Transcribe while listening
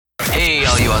Hey,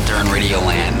 all you out there in Radio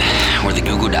Land, we're the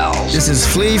Goo Goo Dolls. This is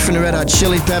Flea from the Red Hot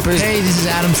Chili Peppers. Hey, this is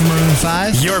Adam from Maroon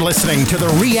 5. You're listening to the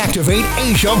Reactivate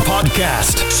Asia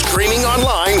podcast, streaming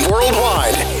online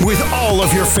worldwide with all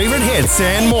of your favorite hits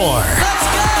and more. Let's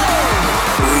go!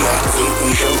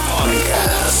 Reactivate Asia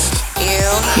podcast.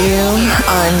 You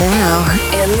are now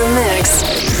in the mix.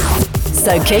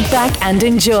 So kick back and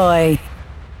enjoy.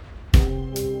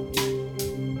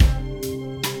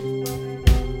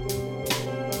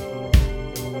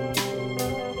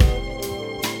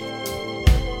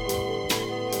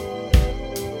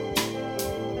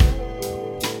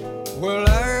 Well,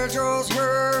 I just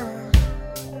heard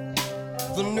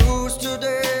the news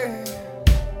today.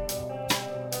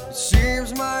 It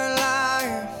seems my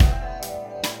life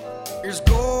is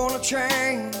gonna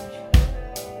change.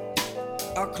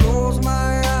 I close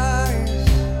my eyes,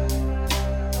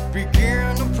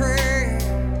 begin to pray,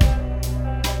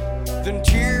 then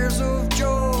tears of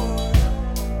joy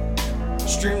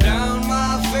stream down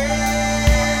my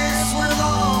face with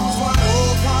arms wide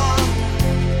open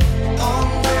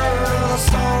under the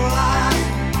starlight.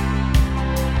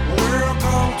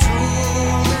 Welcome to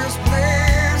this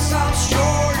place, I'll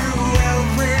show you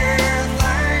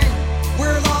everything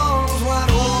with arms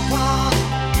wide open.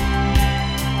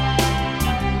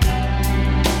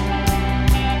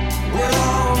 With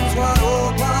arms wide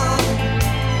open.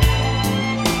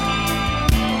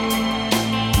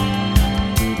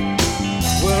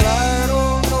 Well, I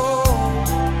don't know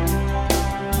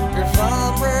if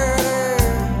I'm ready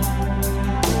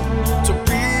to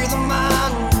be the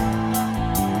man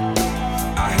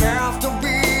I have to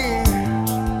be.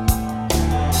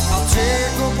 I'll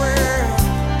take a breath,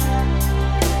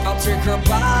 I'll take her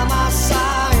by my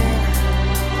side.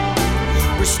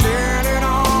 We're standing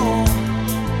on,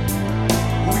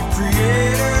 we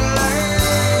created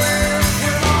life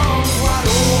with arms wide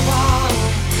open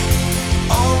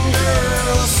under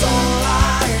the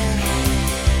sunlight.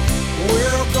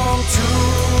 Welcome to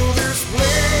this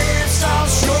place, I'll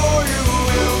show you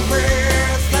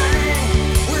everything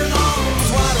with arms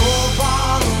wide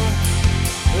open.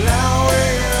 Now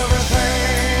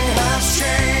everything has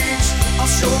changed, I'll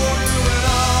show you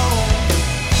love.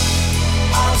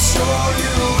 I'll show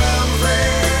you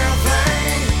everything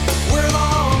with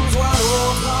arms wide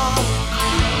open.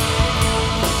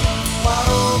 Wide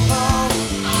open.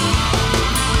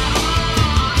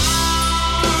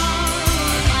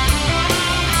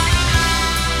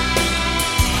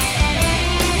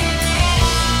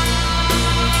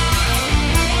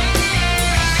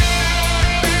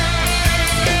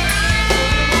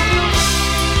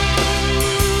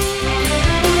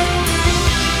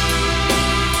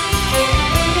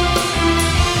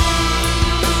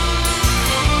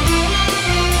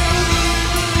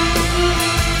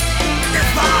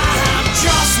 If I had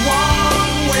just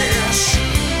one wish,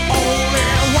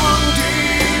 only one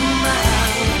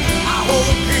demand, I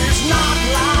hope he's not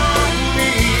like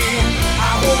me.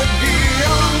 I hope he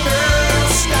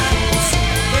understands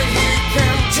that he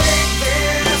can take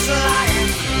this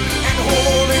life and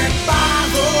hold it by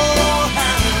the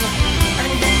hand,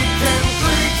 and he can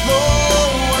greet the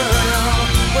world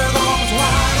with arms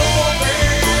wide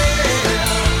open,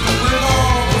 with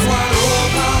arms wide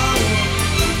open.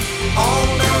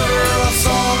 Under the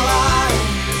sunlight,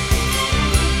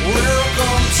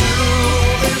 welcome to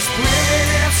this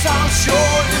place, I'll show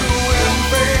you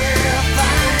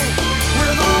everything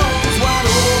with arms wide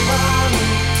open.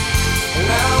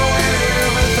 Now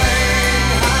everything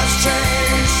has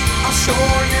changed, I'll show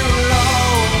you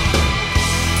love.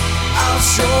 I'll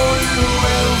show you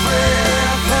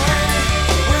everything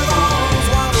with arms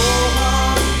wide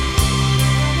open.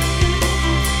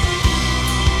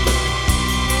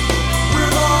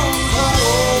 With arms wide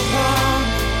open.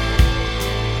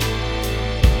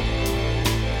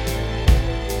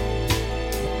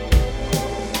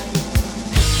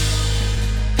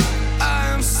 I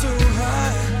am so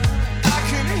high, I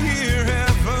can hear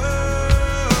heaven.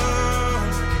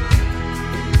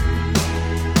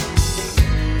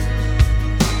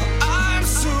 I'm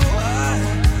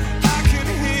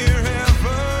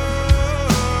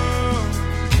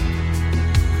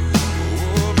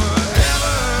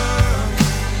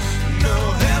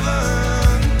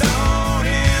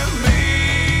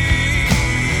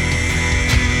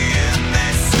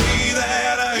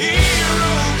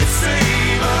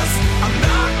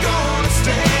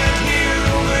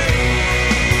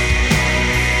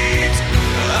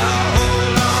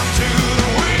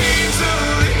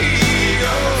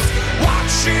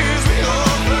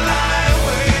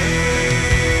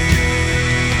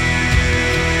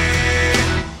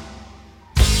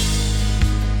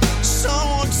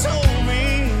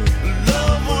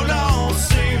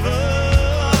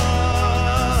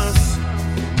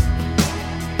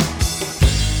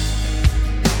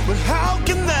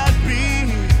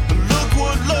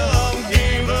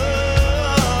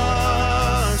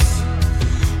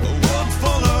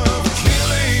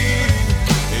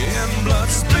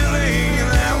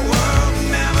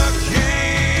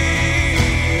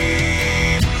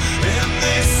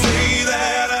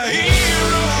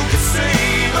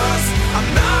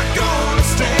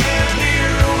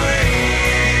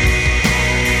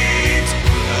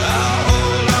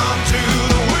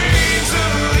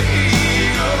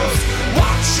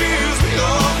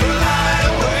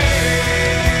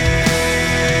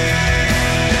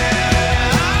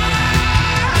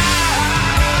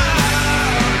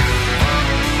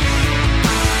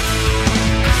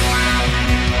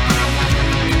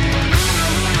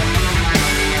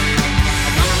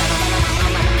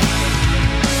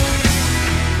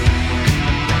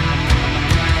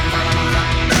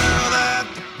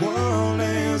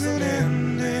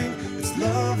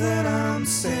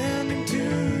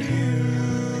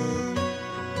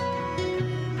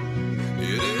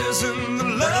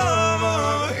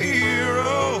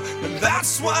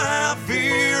That's why I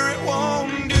fear it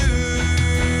won't do.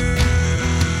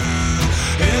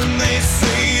 And they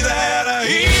say that a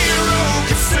hero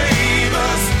can save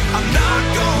us. I'm not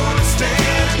gonna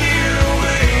stand here and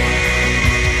wait.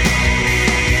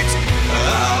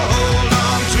 I'll hold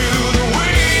on to the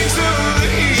wings of the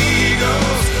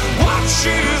eagles, watch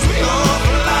as we all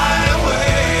fly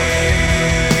away.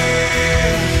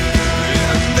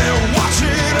 And they're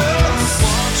watching us,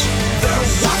 they're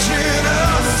watching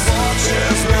us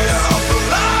as we all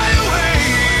fly away.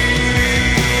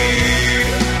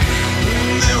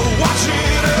 They're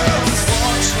watching us,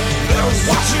 they're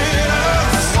watching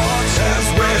us as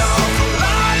we all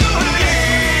fly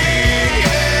away.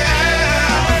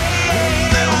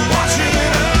 They're watching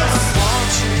us,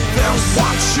 they're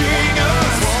watching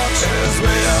us as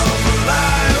we all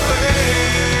fly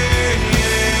away.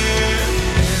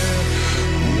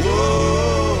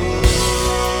 Whoa.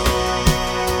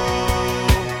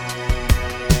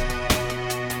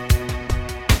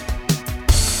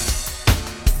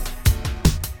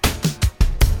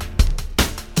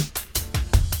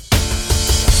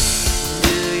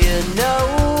 Do you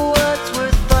know what's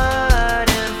worth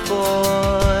fighting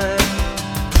for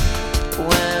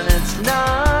when it's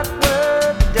not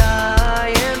worth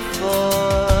dying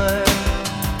for?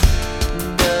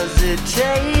 Does it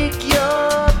take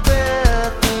your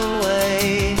breath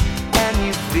away and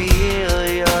you feel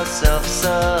yourself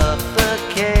suffocating?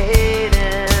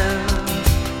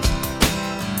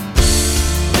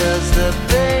 Does the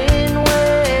pain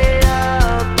weigh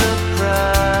out the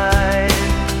pride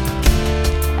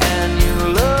and you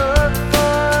look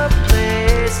for a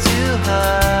place to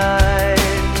hide?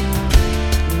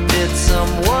 Did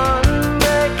someone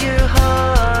break your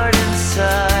heart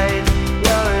inside?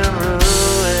 You're in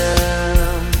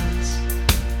ruins.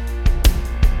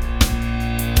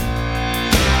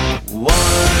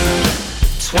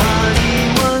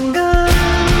 121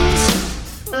 guns.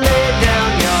 Lay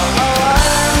down your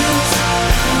arms.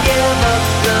 Give up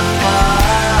the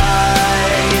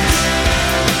fight.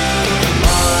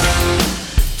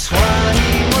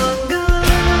 121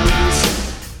 guns.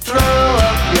 Throw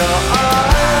up your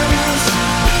arms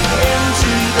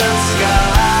into the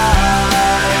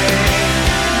sky.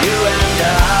 You and I.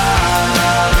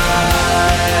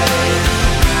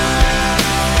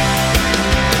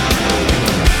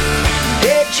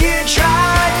 Did you try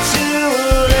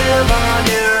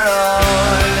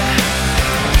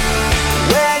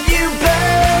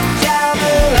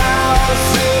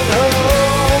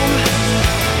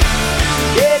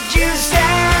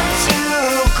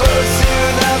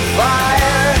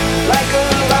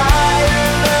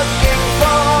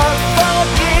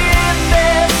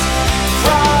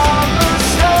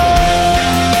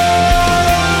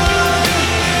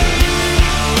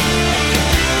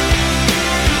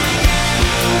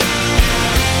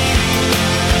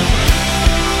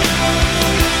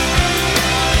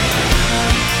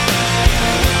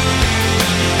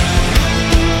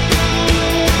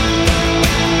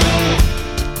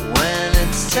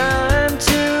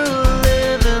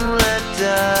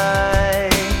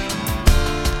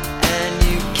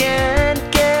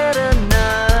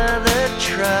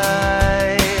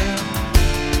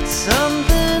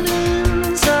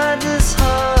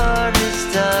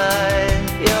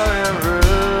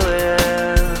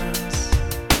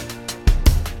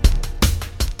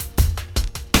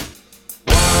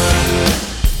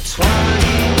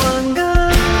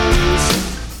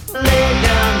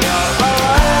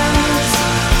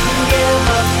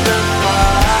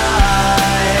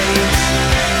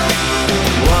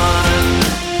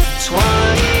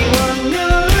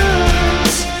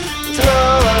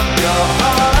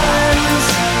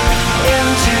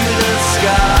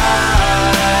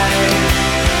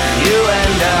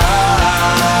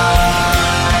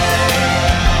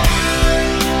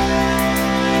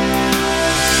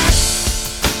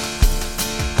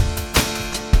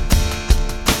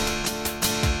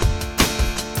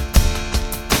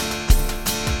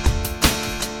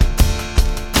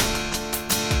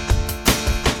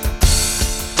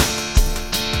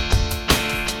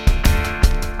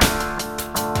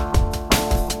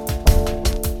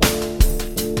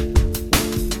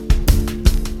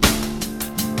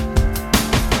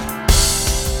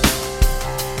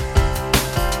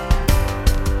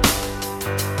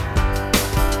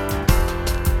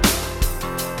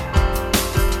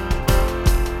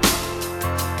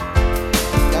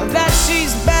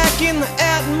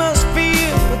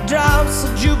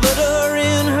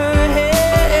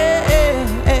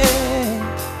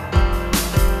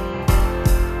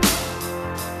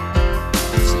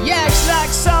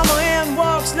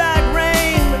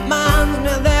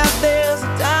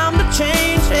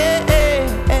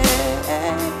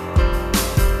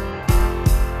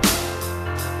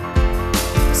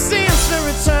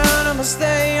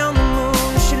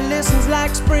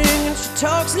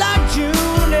talks like Julie.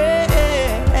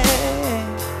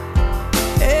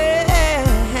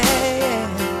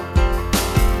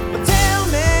 But tell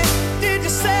me, did you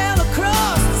sail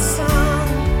across the sun?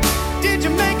 Did you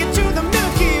make it to the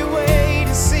Milky Way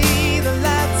to see the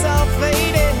lights all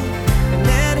faded and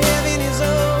that heaven is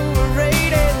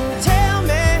overrated? Tell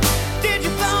me, did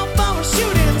you fall for a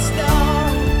shooting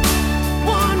star,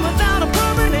 one without a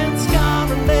permanent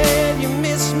scar, and then you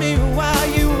missed me while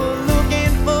you were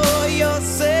looking for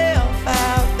yourself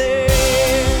out there?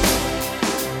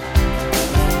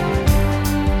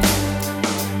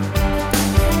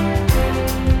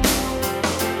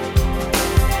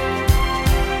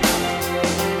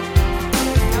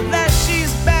 Now that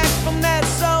she's back from that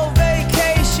soul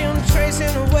vacation,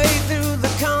 tracing her way through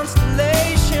the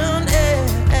constellation,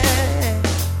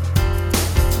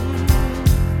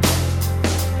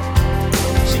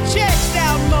 she checks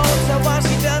out Mozart while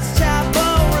she does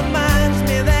chapel. Reminds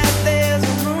me that there's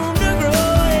room to grow.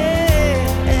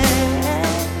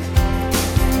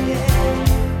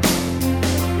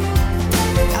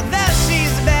 Now that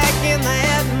she's back in the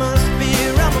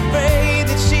atmosphere, I'm afraid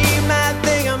that she might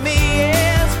think of me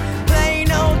as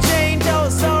plain old Jane Doe.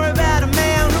 Sorry about a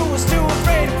man who was too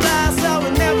afraid to fly, so we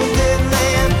never did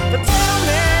land. But tell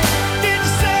me, did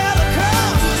you sail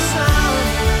across the sun?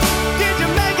 Did you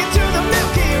make it to the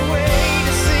Milky Way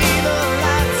to see the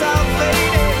lights all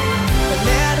faded and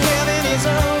that heaven is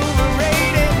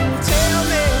overrated? Tell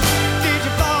me, did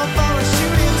you fall for a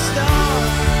shooting star,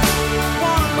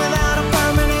 one without a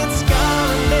permanent scar,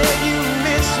 and then you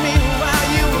missed me while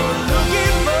you were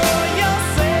looking for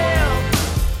yourself?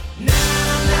 Na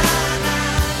na na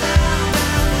na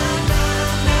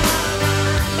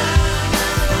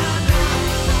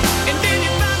and then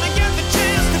you finally get the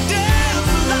chance to dance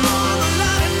along the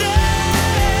light of day.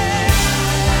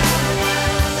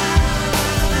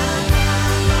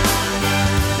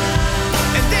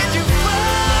 And then you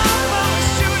fall for a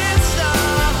shooting star,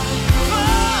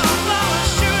 fall for a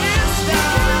shooting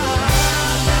star.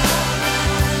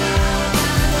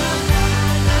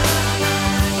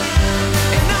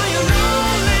 And now you're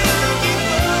lonely looking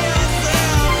for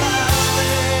yourself out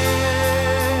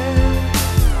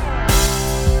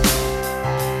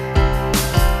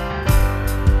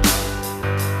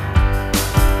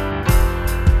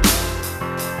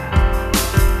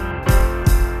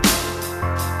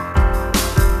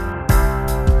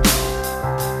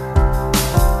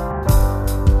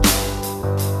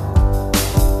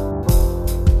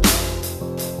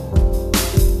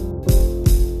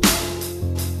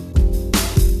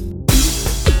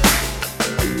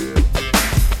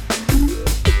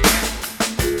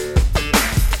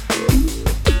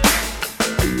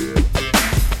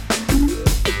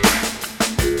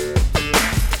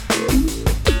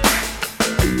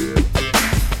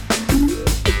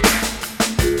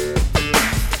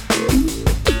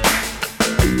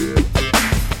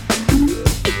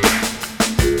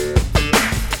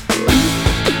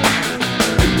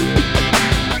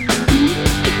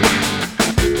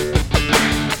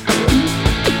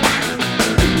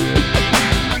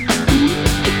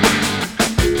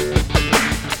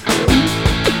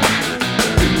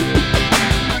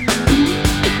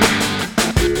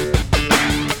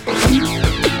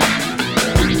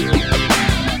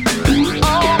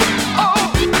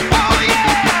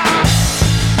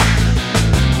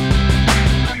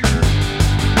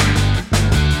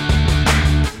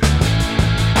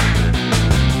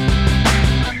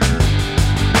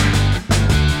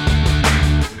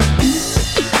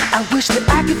I wish that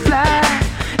I could fly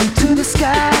into the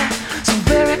sky so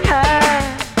very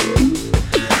high,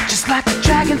 just like a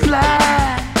dragonfly.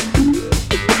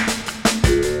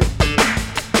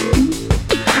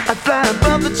 I'd fly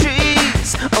above the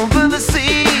trees, over the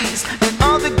seas, in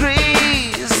all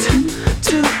degrees,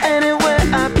 to anywhere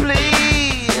I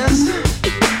please.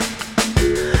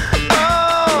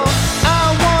 Oh, I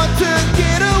want to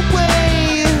get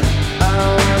away. I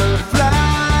wanna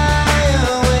fly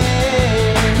away.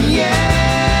 Yeah,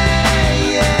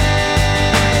 yeah,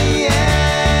 yeah.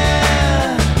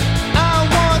 I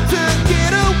want to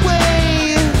get away.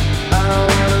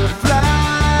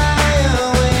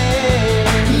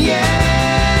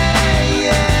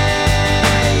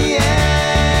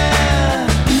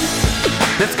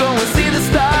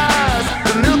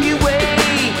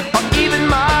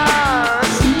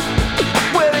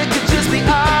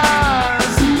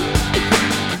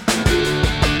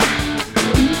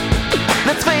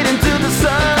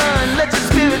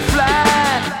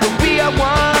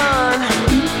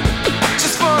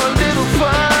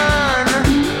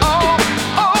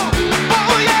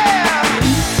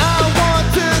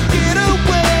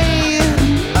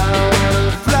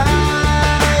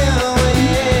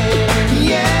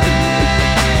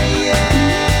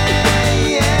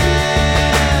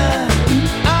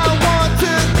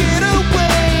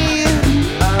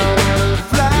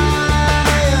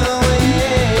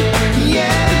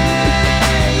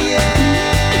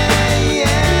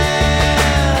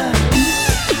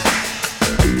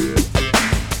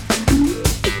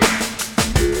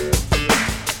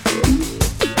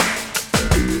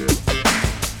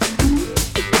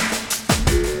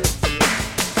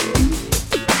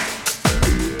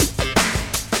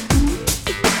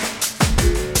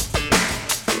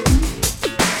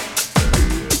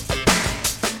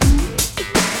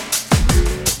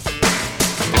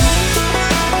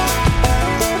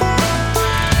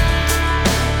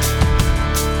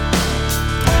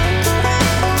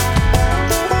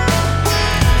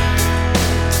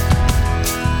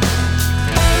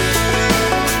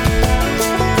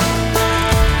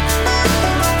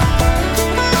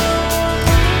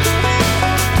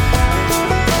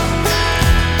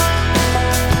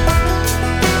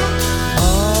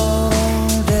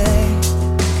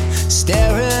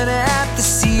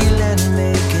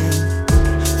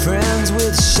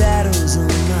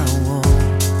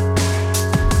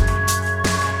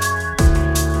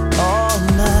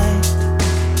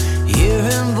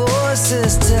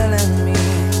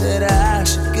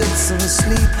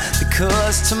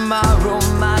 'cause tomorrow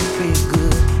might be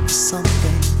good for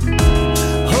something.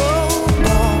 Hold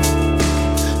on,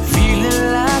 feeling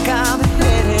like I'm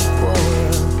headed for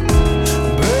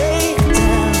a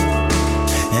breakdown,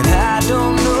 and I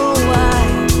don't know why,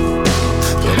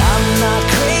 but I'm not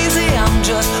crazy, I'm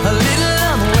just a little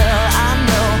unwell. I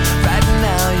know right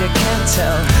now you can't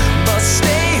tell, but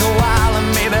stay a while and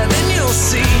maybe then you'll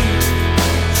see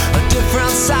a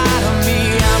different side of me.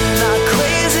 I'm not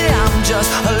crazy, I'm just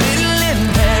a little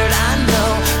impaired. I know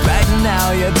right now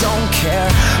you don't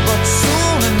care, but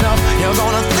soon enough you're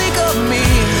gonna think of me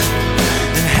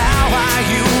and how I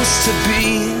used to be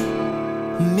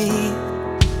me,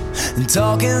 and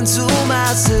talking to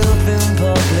myself in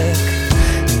public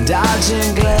and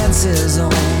dodging glances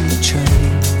on the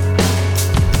train.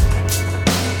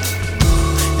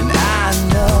 And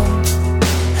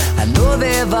I know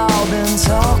they've all been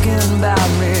talking about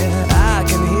me. I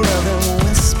can hear them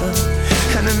whisper,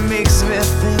 and it makes me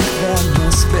think there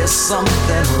must be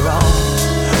something wrong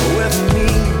with me.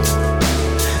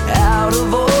 Out of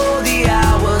all the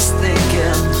hours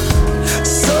thinking,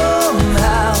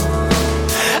 somehow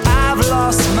I've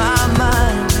lost my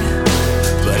mind.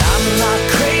 But I'm not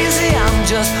crazy, I'm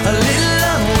just a little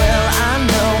unwell. I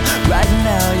know right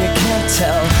now you can't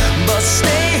tell, but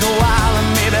stay a while and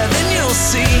maybe then you'll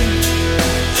see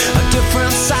a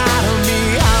different side of me.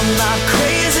 I'm not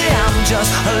crazy, I'm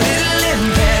just a little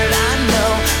impaired. I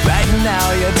know right now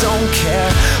you don't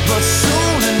care, but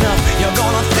soon enough you're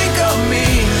gonna think of me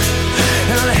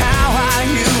and how I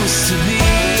used to be.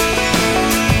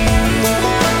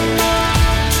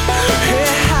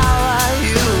 Yeah, how I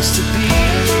used to be.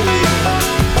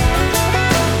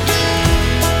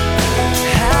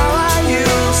 How I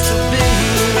used to be.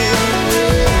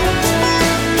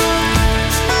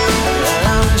 Well,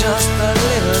 I'm just a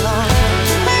little on.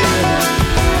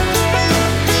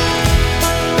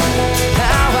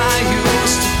 How I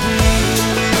used to be.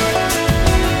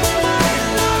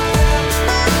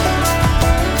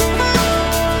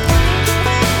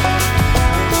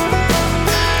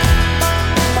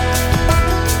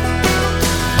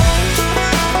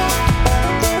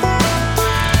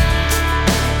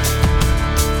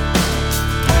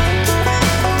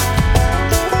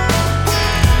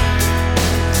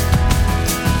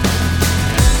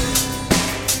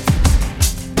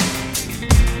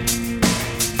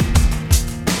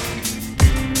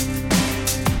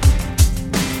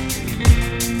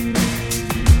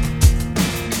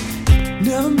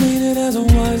 Never made it as a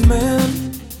wise man.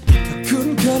 I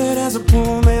couldn't cut it as a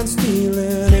poor man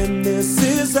stealing. And this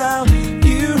is how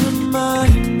you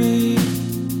remind me.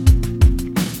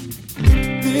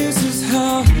 This is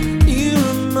how you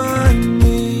remind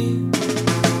me.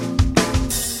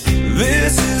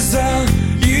 This is how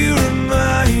you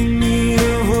remind me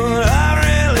of what I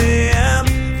really am.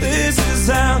 This is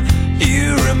how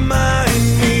you remind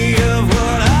me of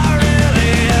what I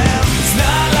really am. It's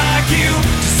not like you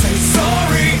to say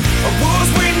sorry. I was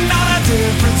waiting on a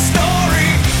different story.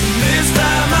 This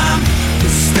time I'm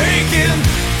mistaken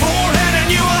for handing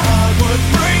you a heart worth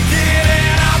breaking.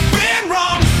 And I've been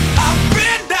wrong, I've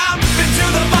been down, been to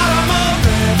the bottom of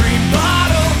every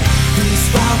bottle. These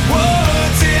five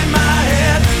words in my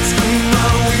head scream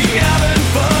out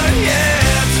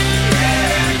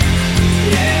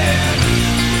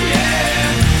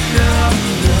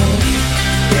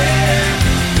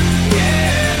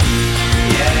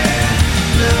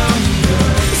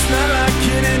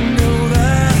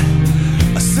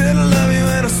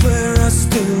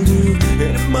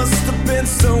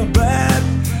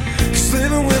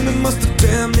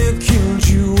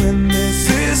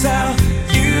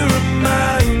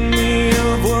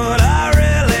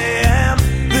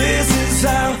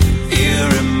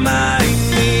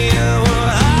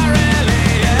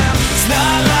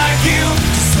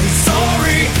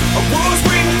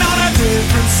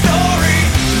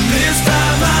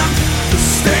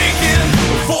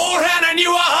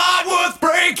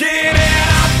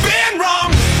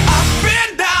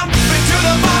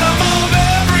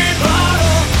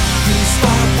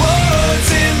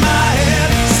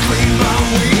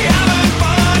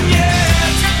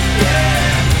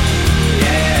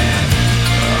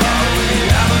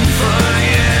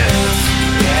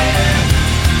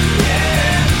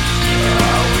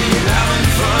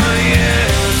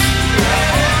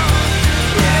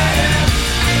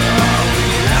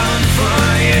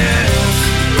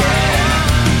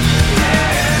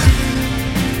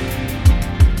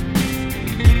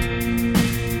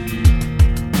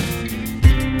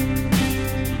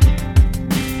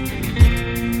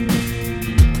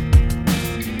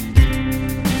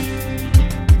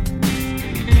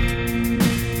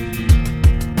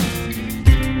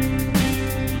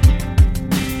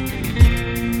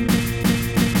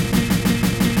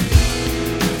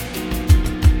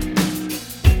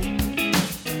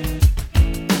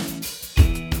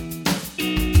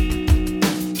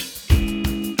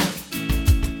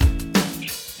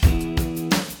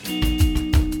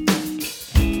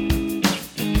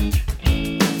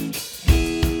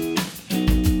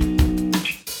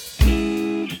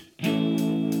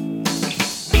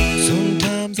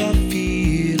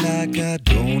I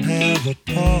don't have a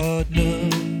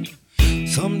partner.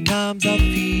 Sometimes I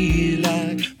feel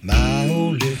like my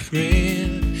only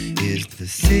friend is the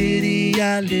city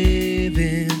I live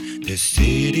in, the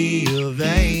city of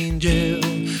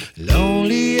angels.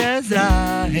 Lonely as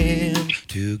I am,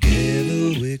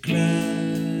 together we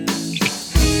cry.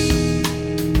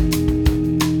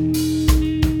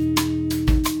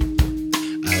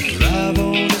 I drive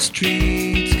on the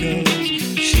streets 'cause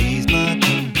she's my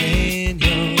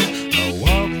companion. I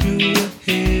walk through the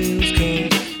hills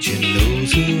 'cause she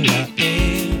knows who I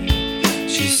am.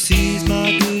 She sees my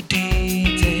good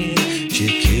deeds and she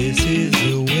kisses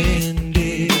the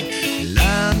windy.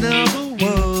 I never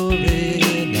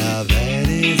worry, now that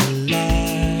is a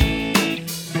lie.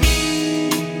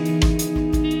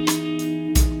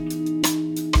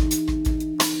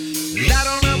 I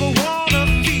don't ever wanna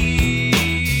feel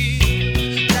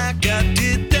like I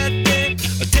did that day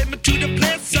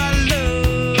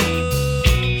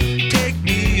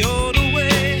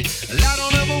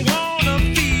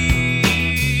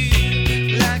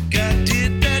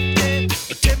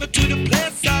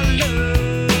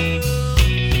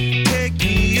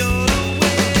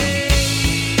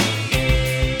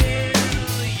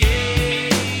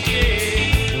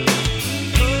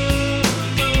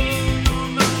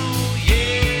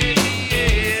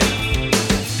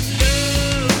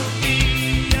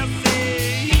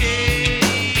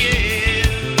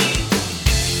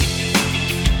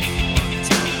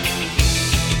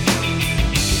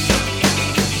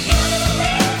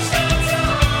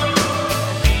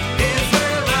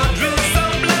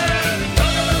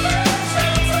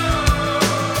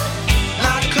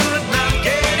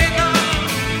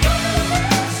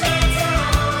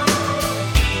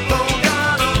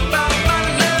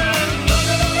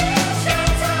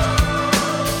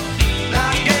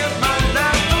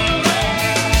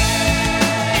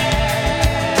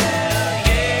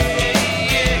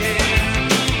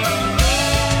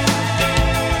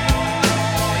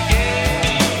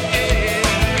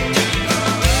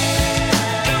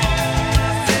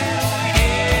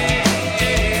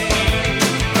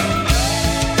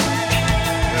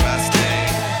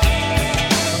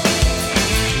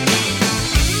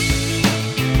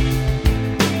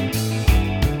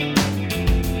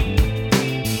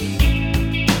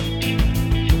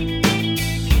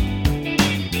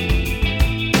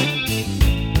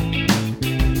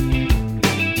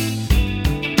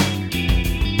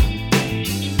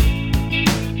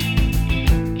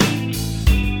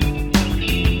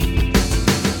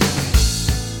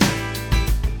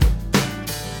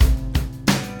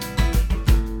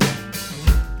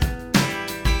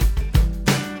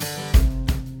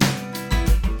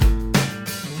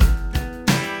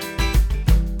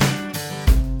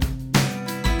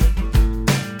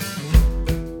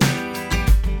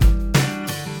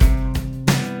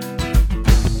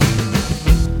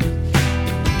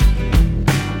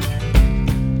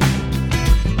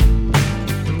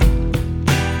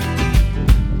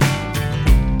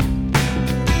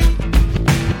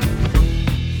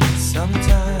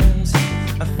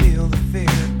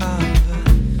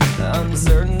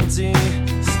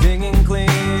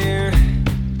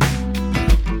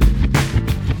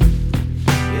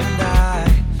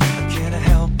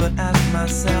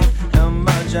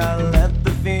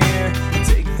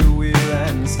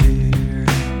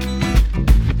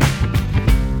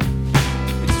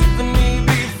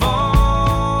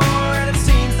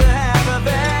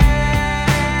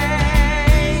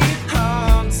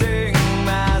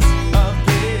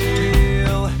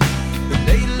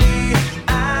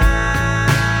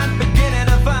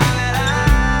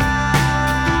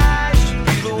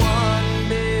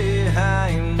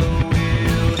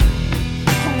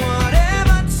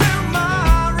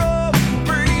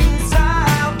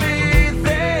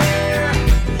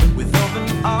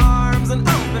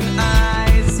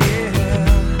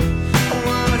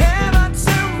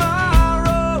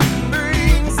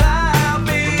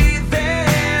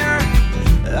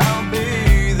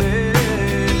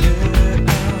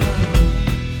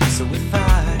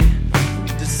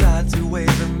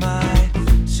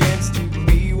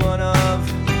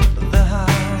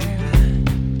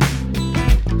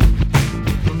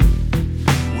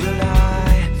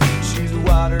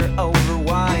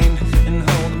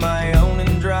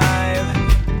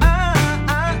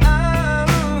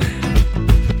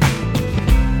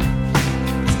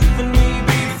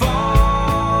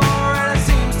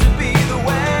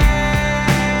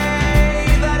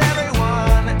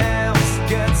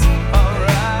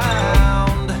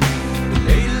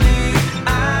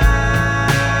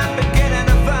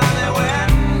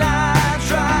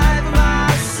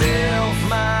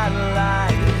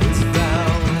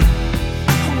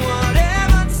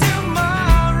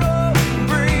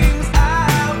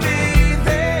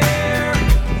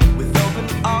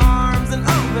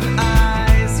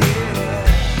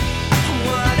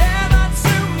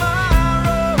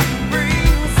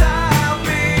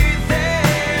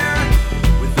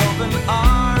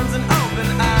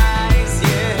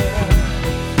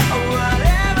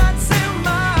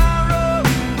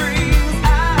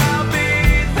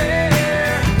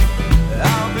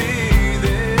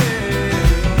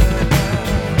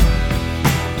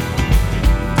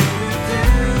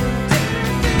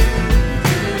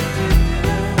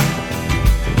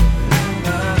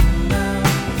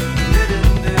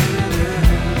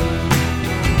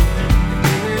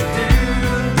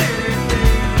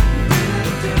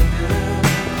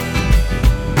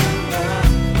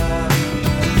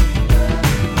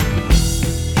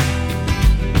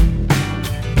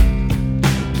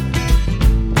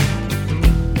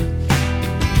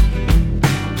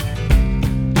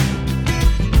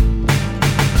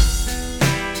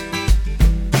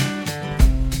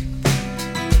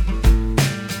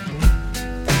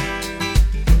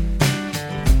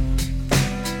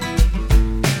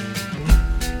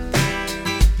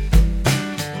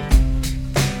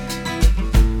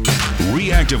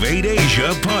Reactivate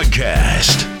Asia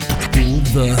podcast.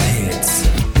 The hits.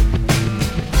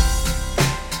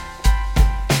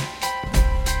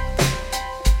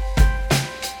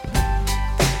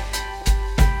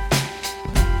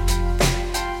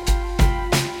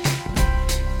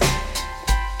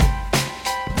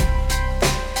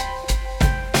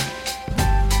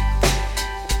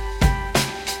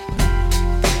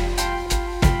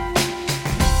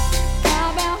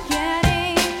 How about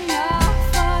getting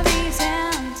off of these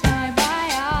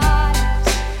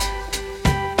antibiotics?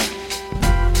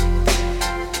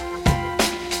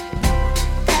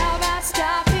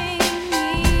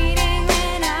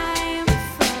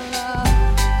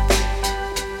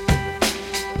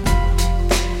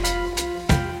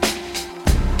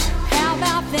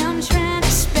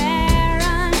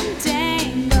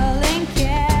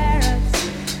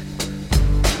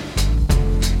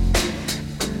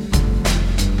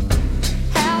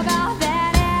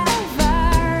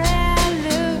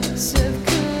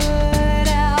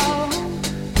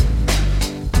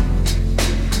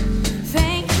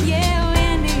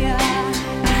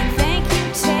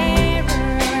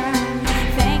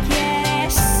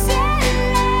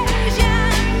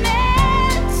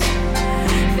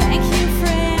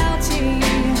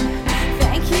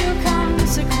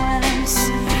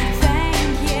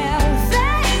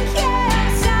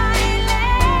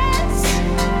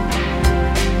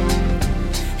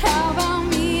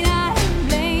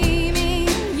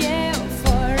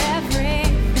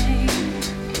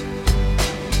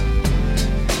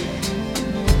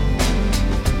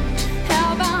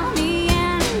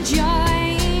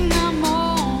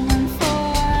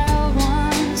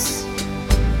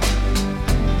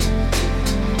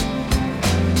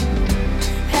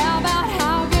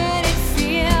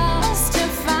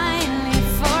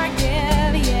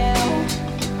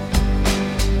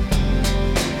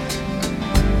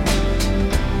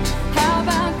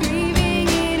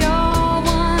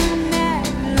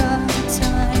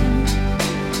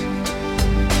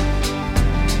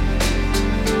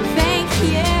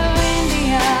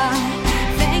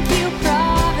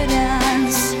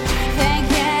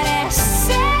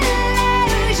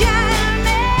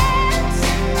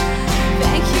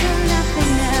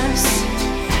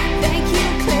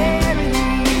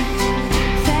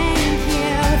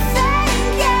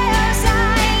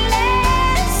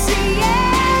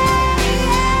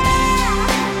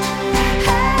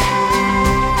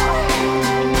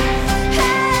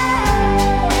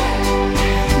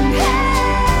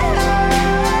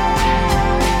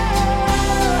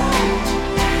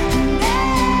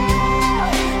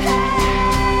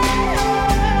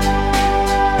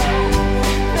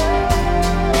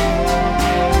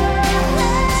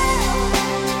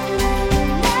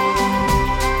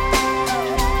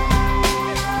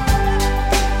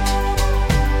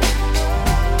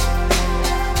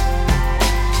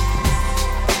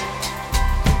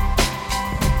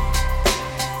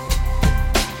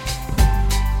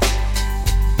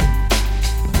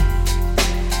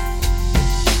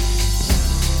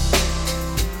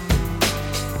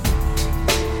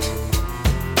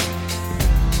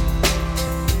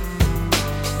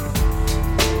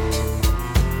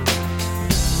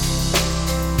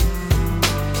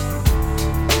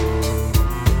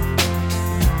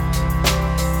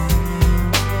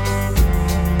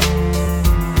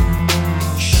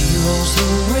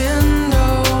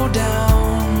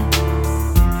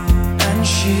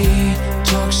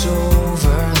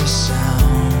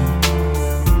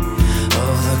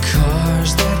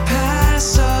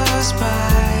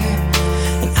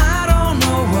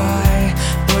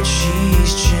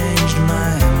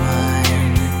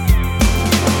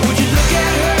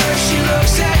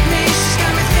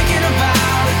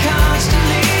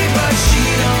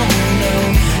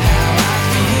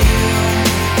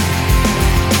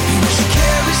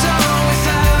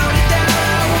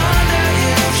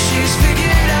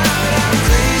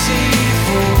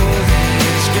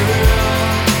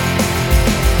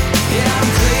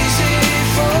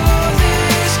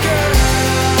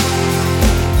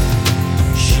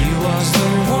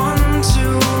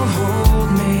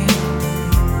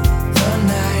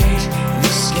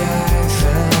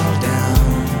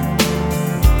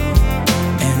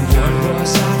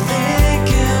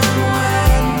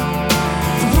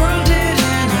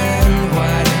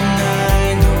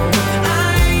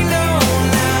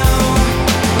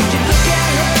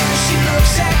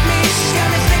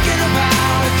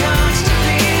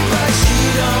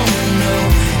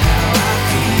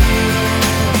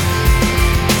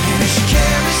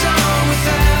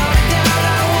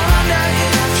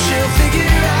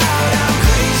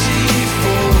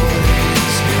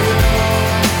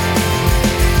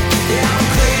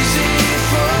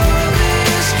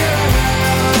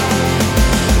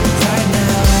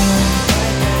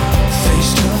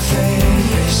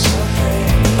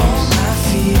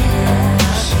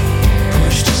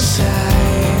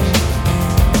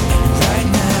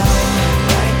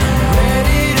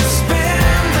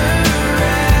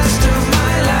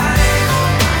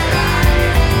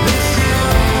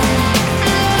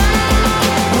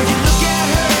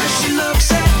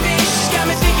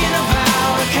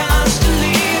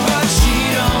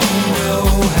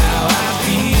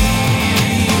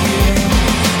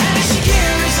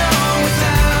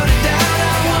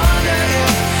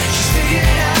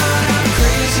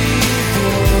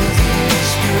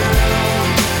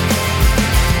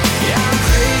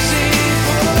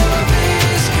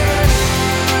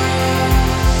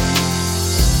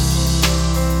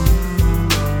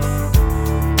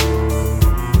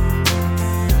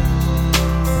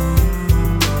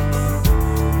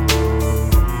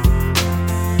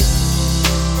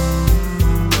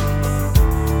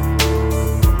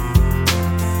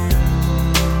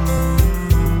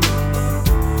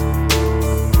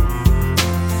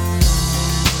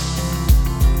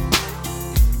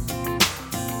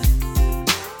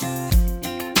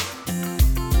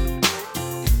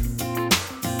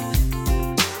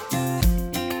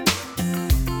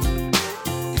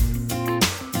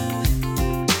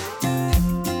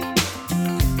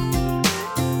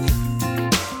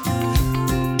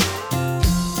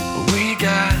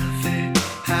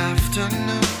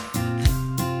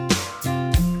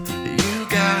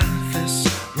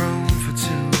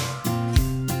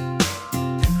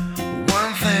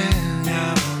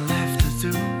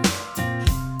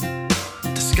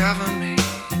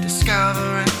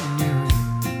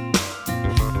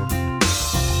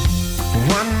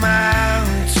 1 mile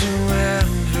to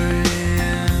every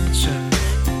inch of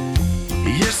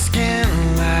your skin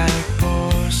like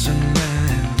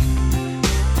porcelain.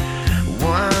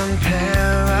 1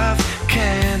 pair of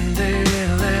candy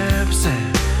lips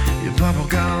and your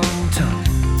bubblegum tongue.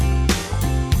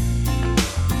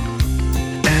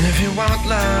 And if you want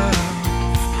love,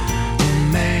 we'll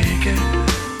make it.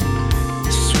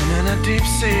 Swim in a deep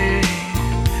sea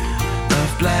of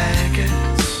blankets.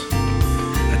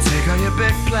 Take all your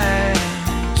big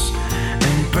plans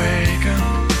and break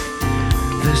them.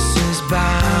 This is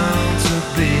bound to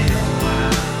be a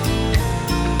while.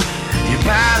 Your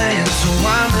body is a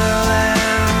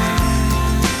wonderland.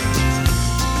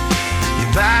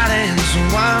 Your body is a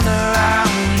wonder.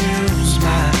 I'll use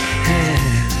my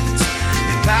hands.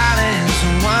 Your body is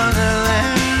a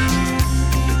wonderland.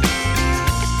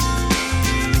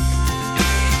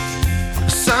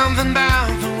 Something about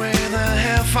the way the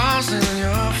hair falls in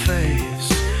your face.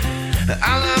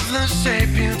 I love the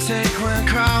shape you take when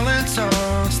crawling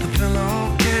towards the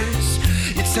pillowcase.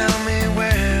 You tell me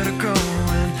where to go,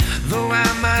 and though I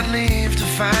might leave to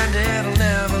find it, I'll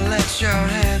never let your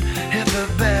head hit the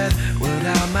bed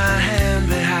without my hand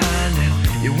behind it.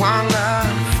 You want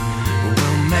love?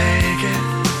 We'll make it.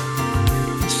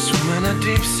 Swim in a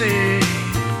deep sea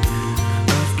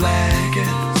of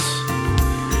blankets.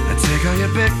 Take all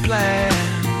your big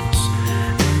plans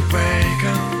and break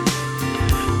them.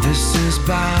 This is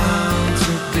bound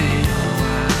to be a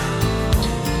while.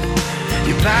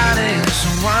 Your body is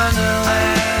a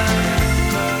wonderland.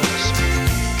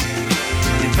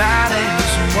 Your body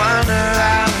is a wonder.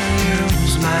 I'll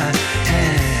use my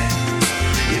hands.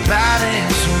 Your body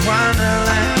is a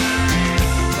wonderland.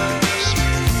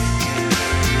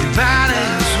 Your body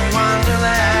is a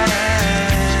wonderland.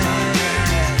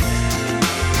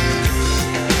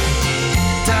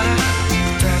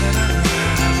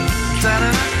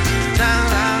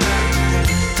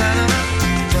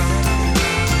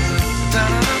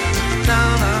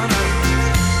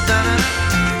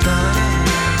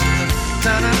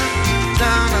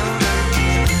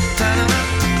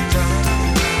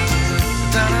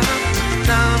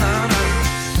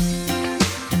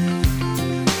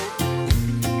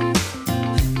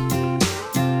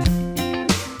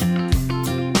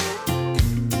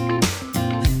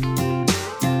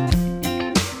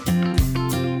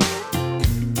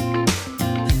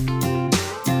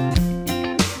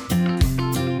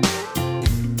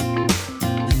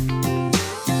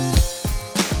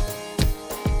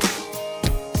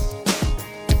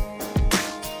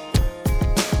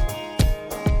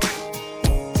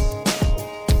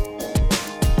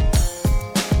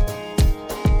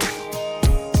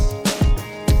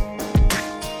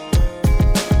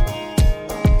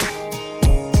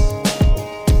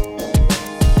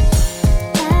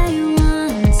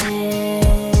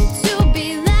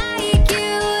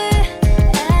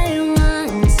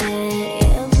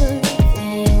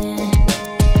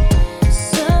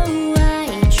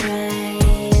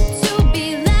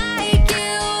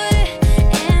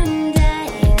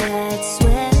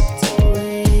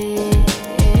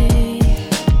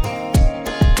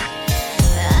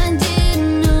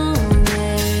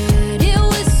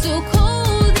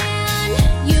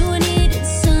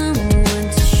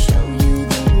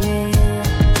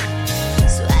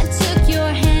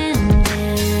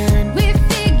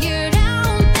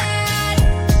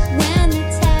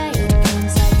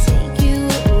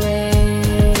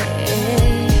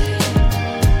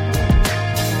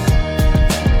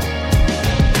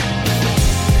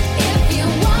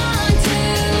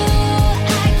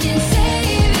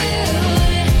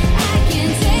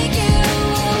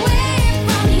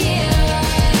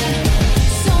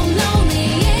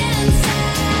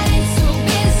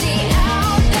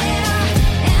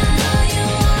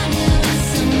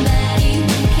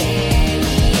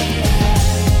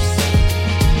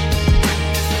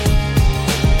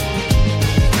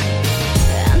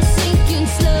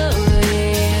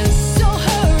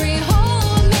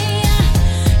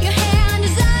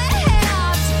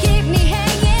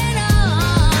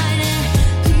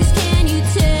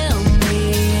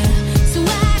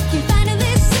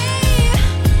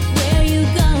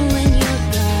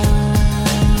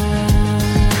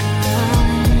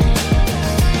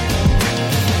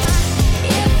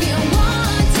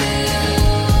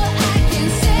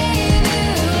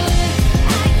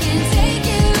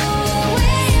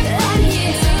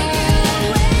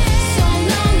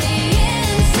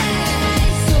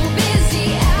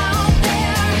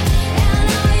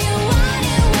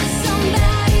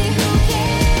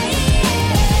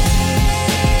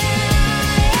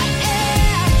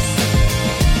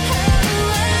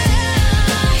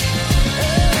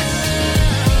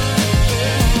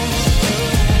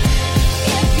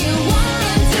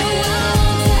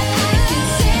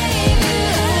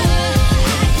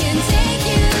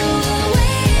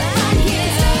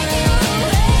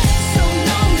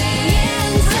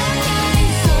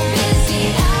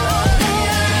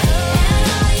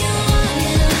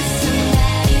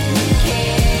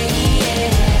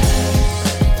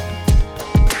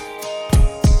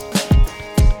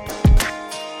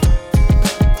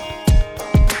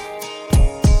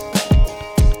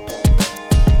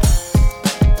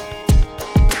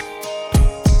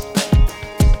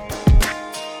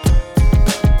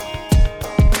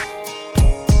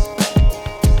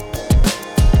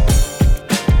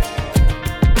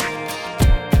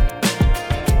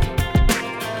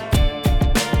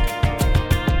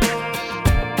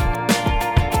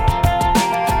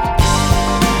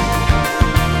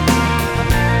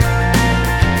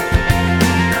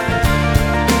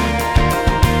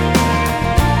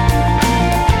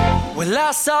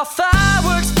 saw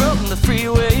fireworks from the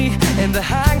freeway, and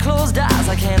behind closed eyes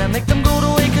I can't make them go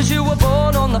away. Cause you were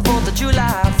born on the 4th of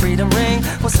July. Freedom ring,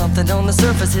 well something on the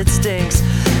surface it stinks.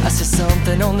 I see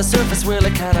something on the surface, well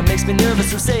it kinda makes me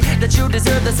nervous. Who say that you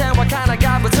deserve this, and what kind of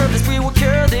God would serve this? We will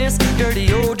cure this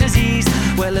dirty old disease.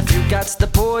 Well if you got the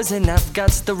poison, I've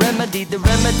got the remedy. The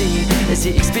remedy is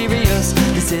the experience.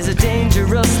 This is a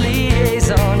dangerous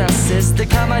liaison. I says the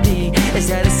comedy, is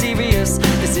that it's serious?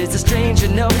 This is a strange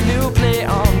enough new play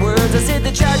on words. I said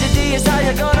the tragedy is how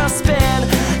you're gonna spend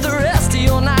the rest of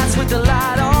your nights with the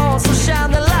light on. So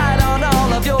shine the light on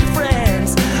all of your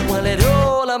friends. Well it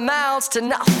all amounts to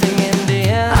nothing in the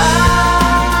end.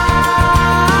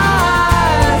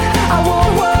 I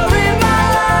won't worry my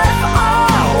life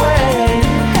away.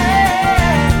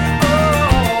 Hey, oh,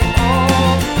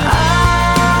 oh.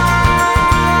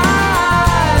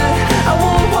 I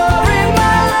won't worry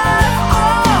my life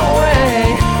away.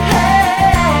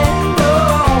 Hey, oh,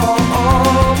 oh.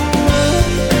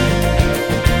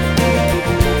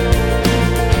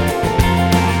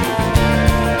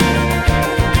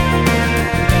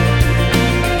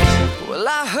 Well,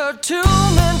 I heard two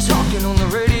men talking on the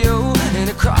radio in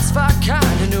a crossfire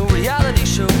kind of new reality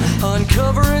show,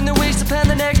 uncovering the ways to plan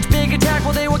the next big attack.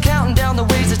 Well, they were counting down the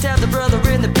ways to stab the brother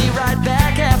in the be right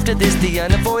back after this. The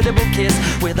unavoidable kiss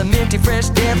with a minty fresh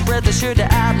damp breath is sure to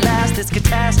outlast this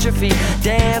catastrophe.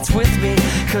 Dance with me,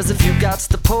 cause if you got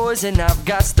the poison, I've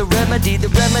got the remedy. The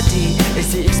remedy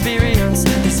is the experience.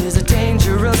 This is a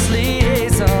dangerous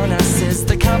liaison. I says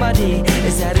the comedy,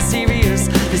 is that it's serious?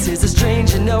 This is a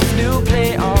strange enough new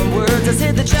play on words. I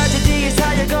said the tragedy is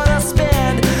how you're gonna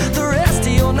spend the rest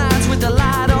of your nights with the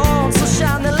light on. So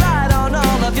shine the light on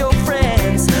all of your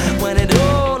friends when it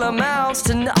all amounts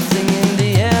to nothing in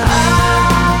the end.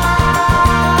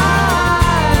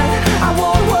 I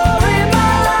won't worry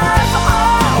my life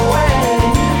away.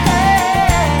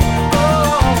 Hey, oh,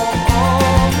 oh.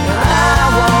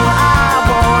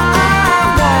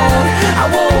 I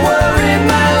won't worry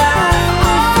my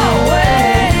life away.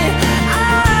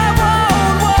 I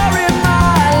won't worry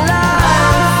my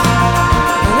life.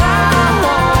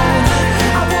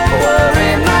 I won't worry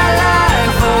my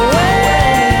life away. No,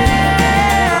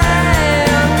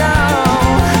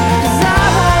 'cause I won't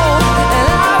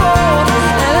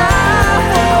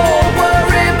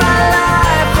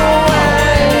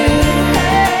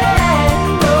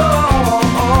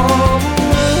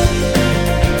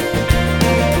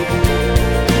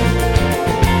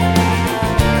my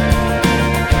life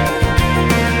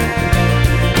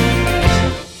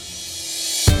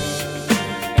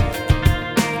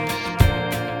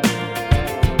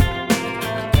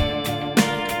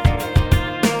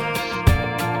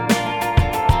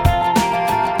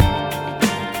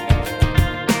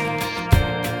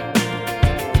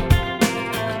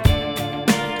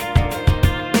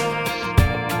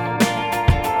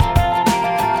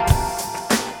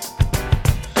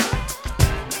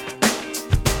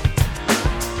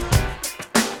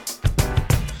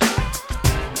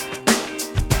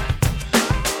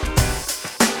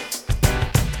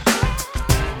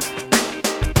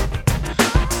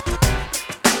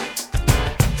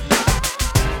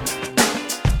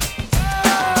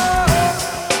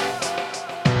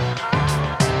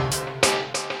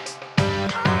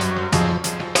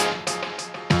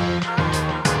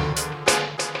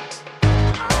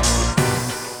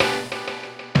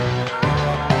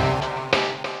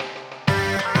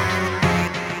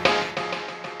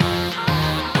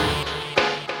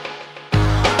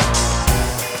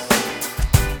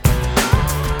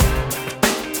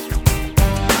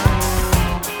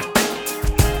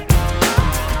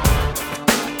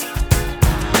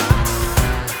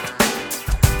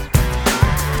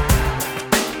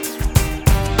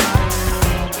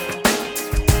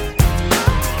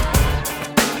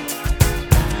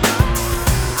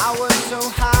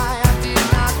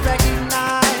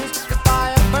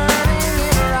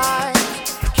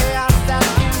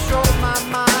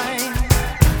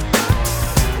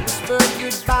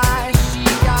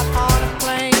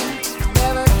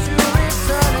away.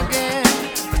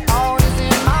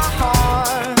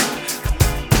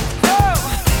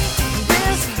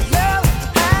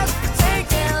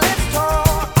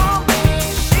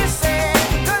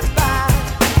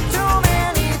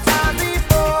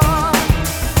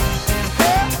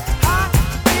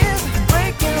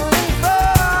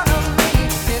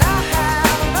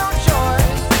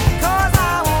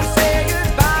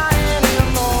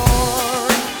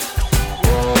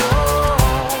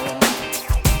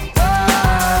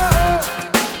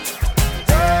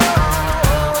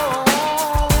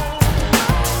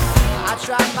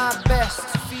 tried my best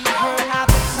to feed her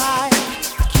appetite,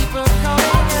 keep her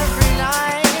coming every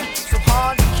night.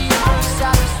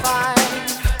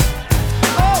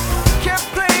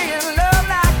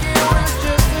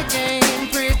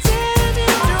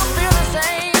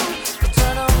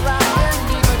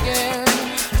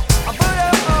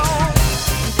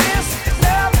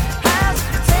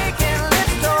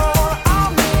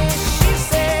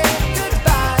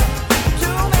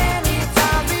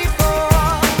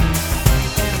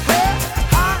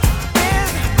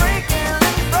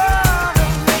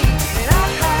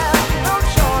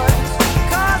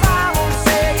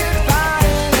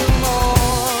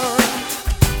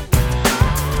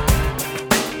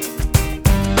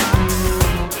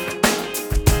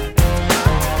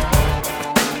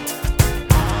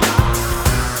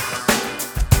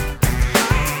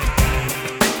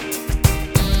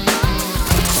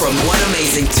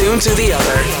 to the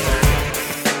other.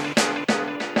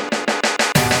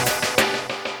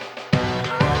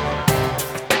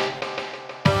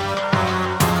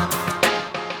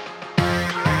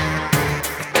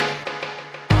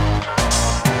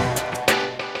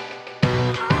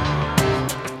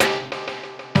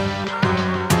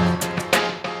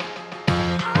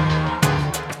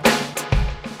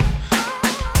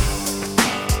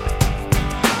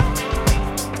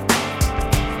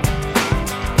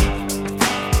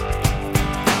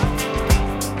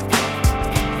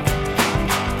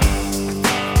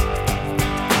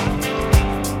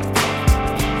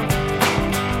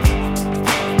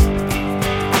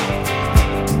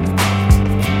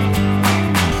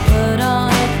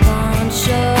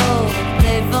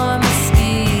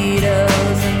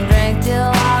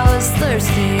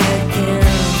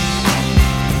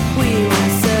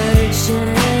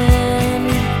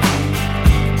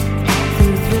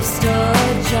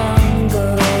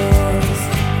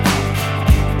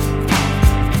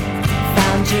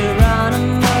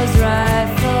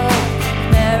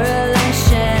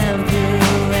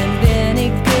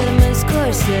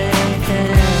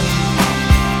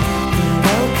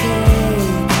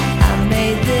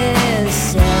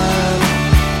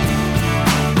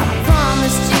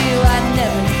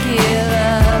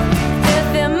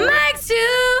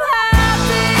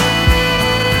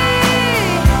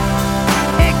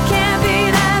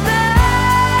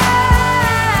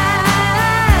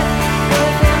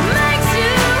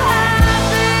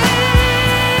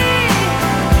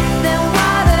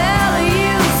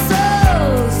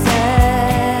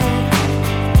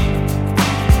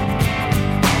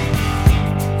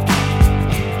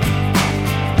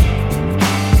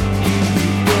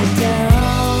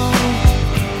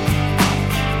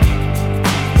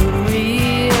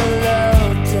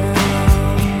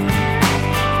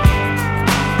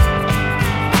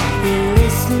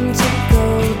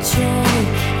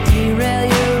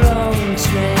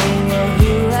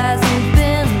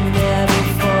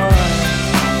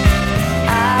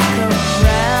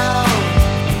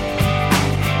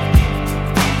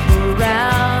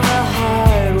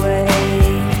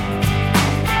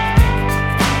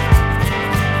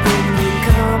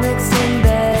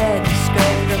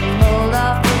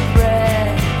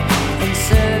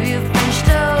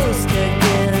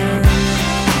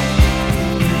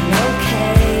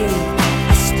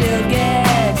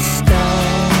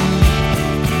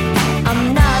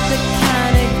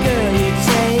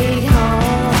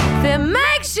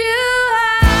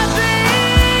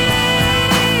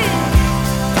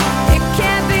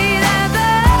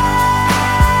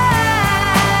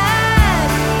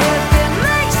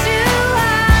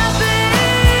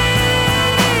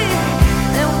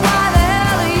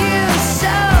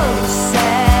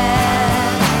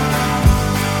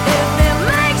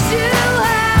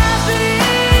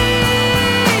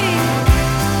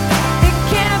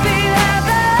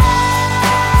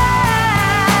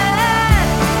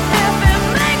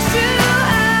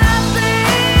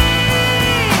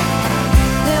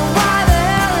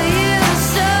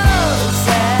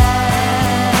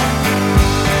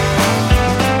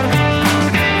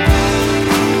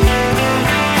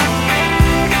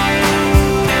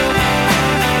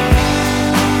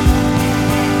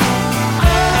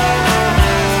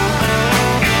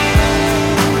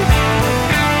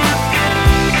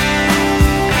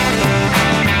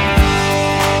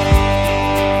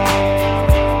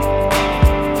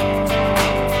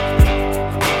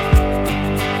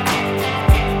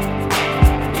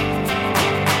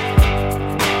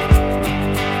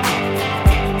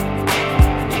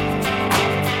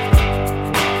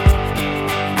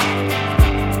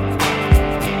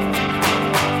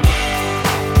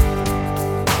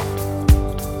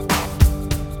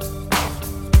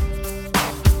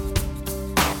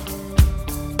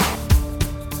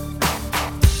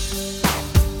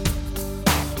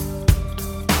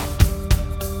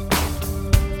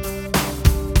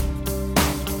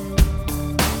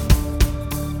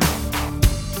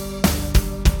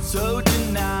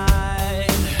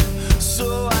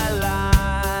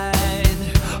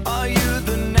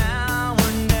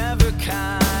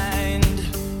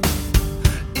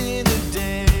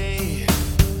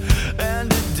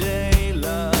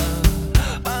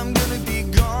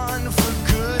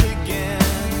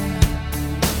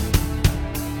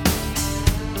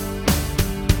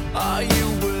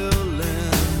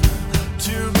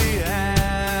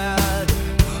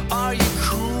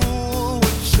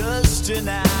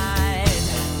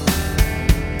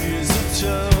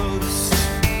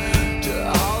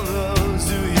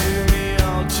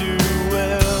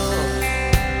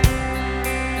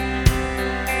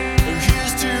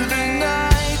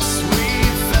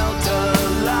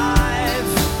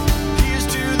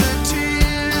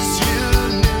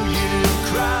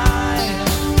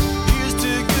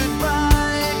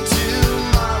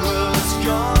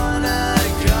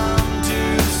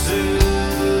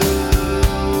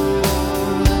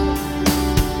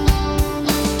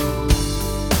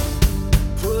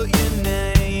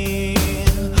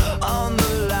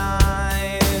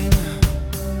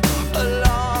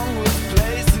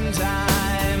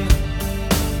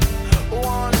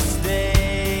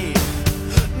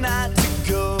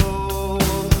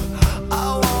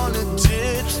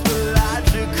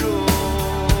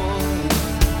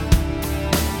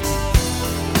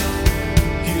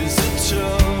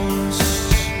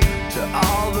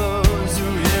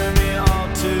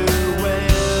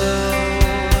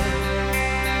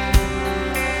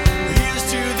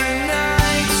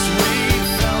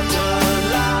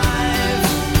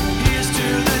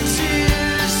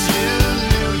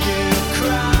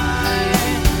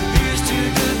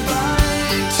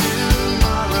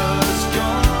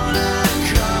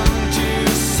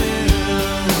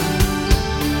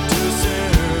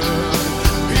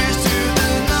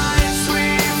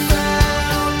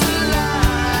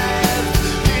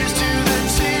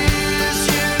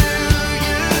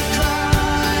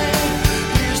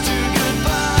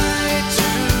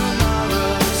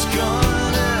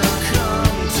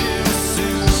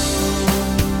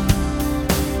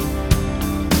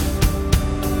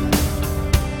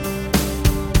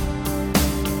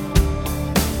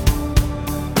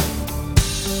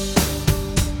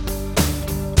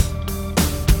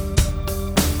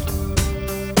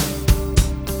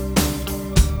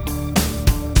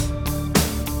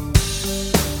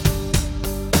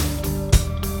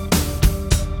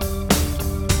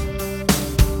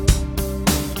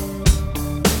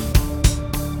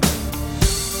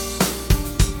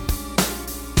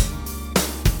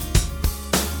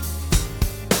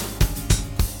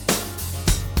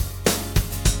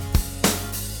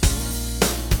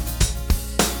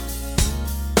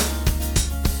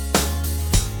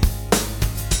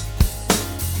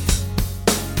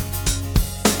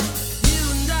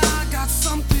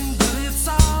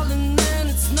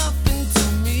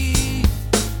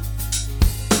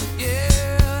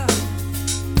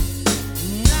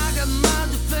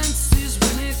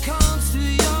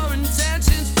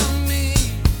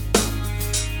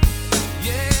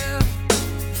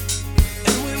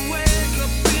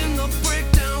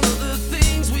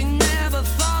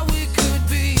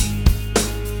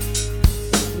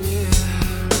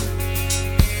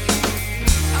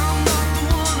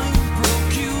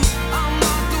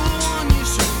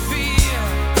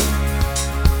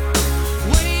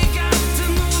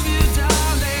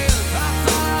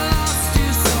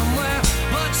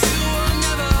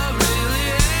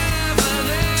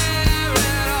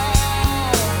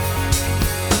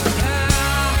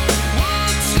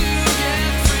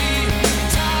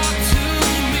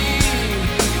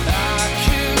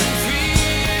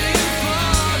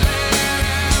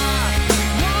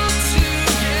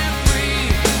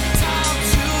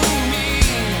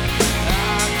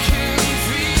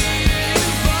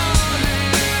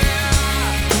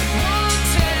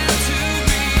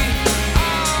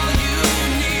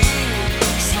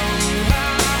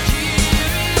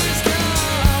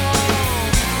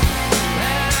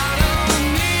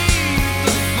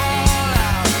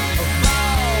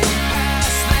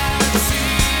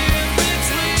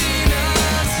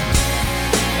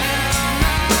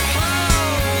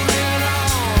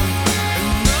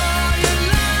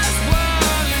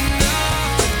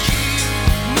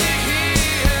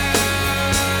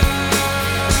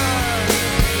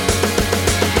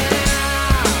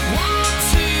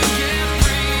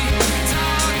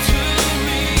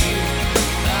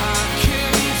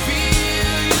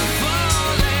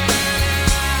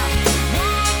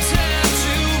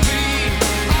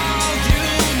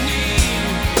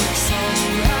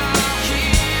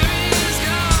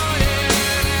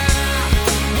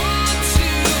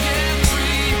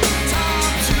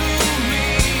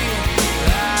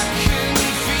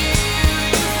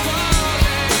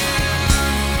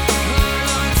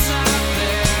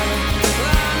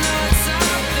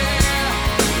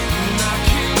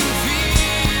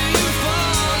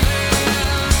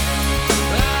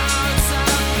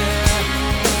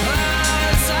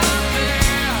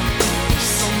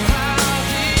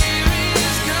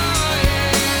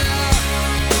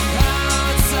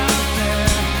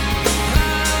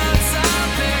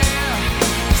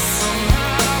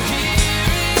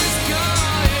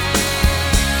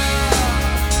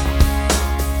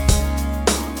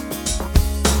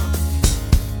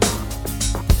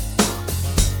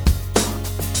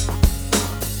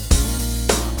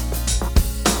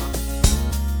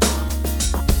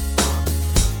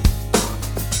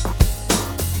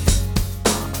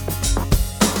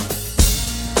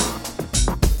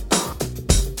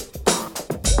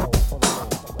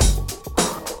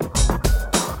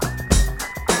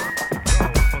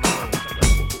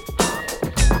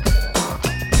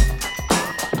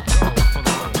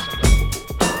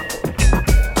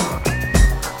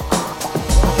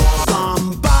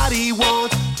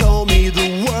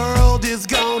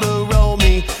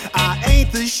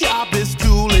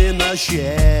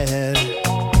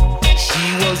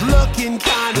 looking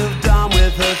kind of dumb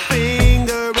with her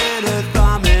finger and her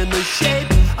thumb in the shape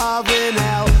of an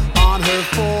L on her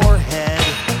forehead.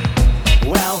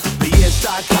 Well, the years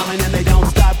start coming and they don't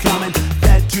stop coming.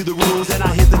 Fed to the rules and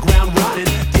I hit the ground running.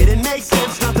 Didn't make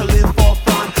sense not to live for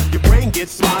fun. Your brain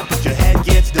gets smart but your head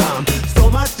gets dumb. So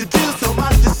much to do, so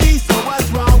much to see. So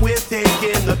what's wrong with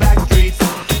taking the back streets?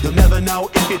 You'll never know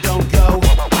if you don't go.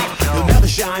 You'll never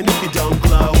shine if you don't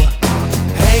glow.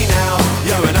 Hey now,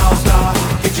 you're an all-star.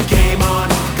 Get your game on,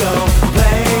 go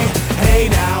play. Hey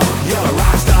now, you're a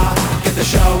rock star. Get the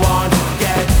show on,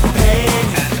 get paid.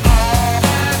 And all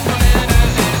that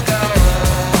glitters is gold.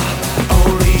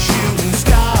 Only shooting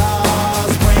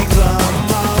stars break the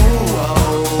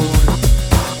mold.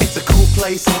 It's a cool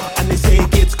place, and they say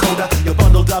it gets colder. You're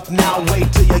bundled up now, wait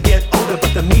till you get older.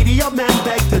 But the media men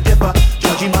beg to differ,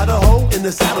 judging by the hole in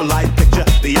the satellite picture.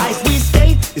 The ice we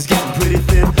skate is getting pretty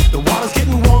thin. The water's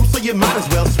getting warm, so you might as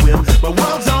well swim. My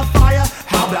world's on fire,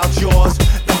 how about yours?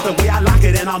 That's the way I like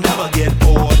it, and I'll never get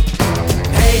bored.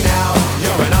 Hey now,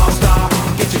 you're an all-star.